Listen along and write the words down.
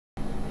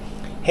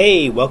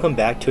Hey, welcome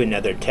back to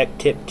another Tech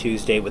Tip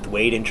Tuesday with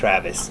Wade and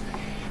Travis.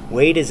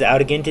 Wade is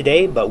out again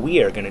today, but we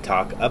are going to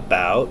talk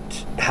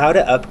about how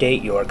to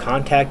update your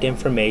contact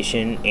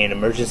information and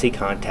emergency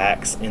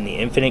contacts in the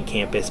Infinite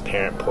Campus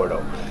Parent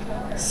Portal.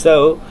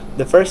 So,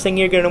 the first thing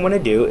you're going to want to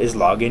do is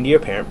log into your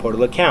Parent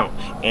Portal account,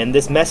 and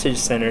this message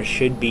center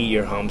should be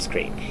your home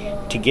screen.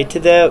 To get to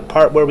the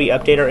part where we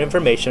update our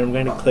information, I'm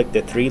going to click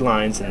the three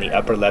lines in the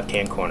upper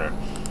left-hand corner.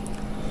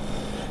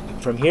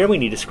 From here, we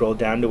need to scroll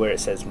down to where it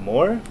says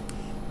More.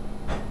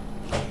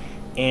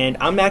 And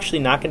I'm actually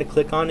not going to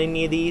click on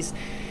any of these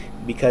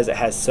because it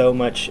has so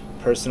much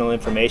personal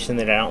information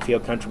that I don't feel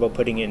comfortable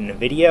putting it in a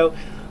video.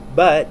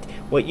 But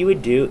what you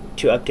would do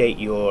to update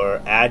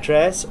your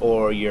address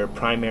or your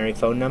primary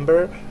phone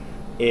number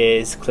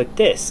is click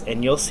this,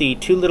 and you'll see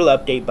two little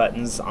update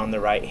buttons on the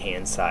right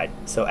hand side.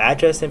 So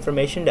address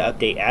information to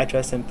update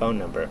address and phone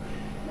number,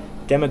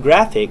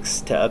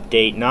 demographics to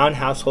update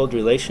non-household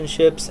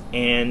relationships,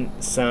 and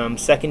some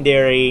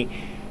secondary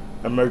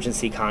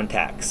emergency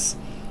contacts.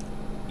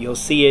 You'll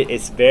see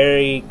it's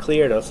very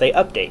clear. It'll say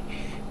update.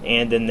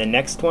 And then the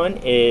next one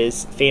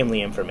is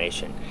family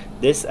information.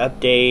 This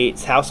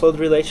updates household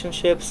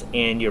relationships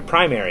and your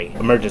primary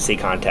emergency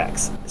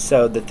contacts.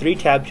 So the three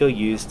tabs you'll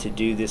use to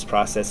do this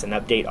process and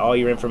update all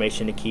your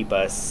information to keep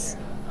us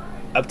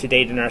up to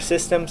date in our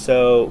system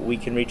so we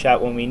can reach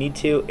out when we need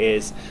to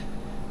is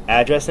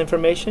address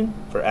information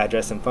for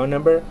address and phone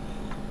number,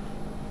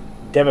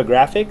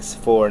 demographics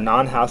for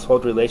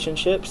non-household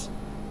relationships,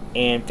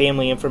 and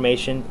family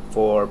information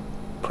for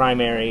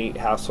primary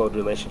household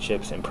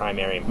relationships and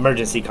primary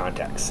emergency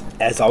contacts.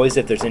 As always,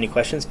 if there's any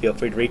questions, feel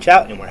free to reach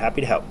out and we're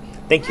happy to help.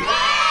 Thank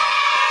you.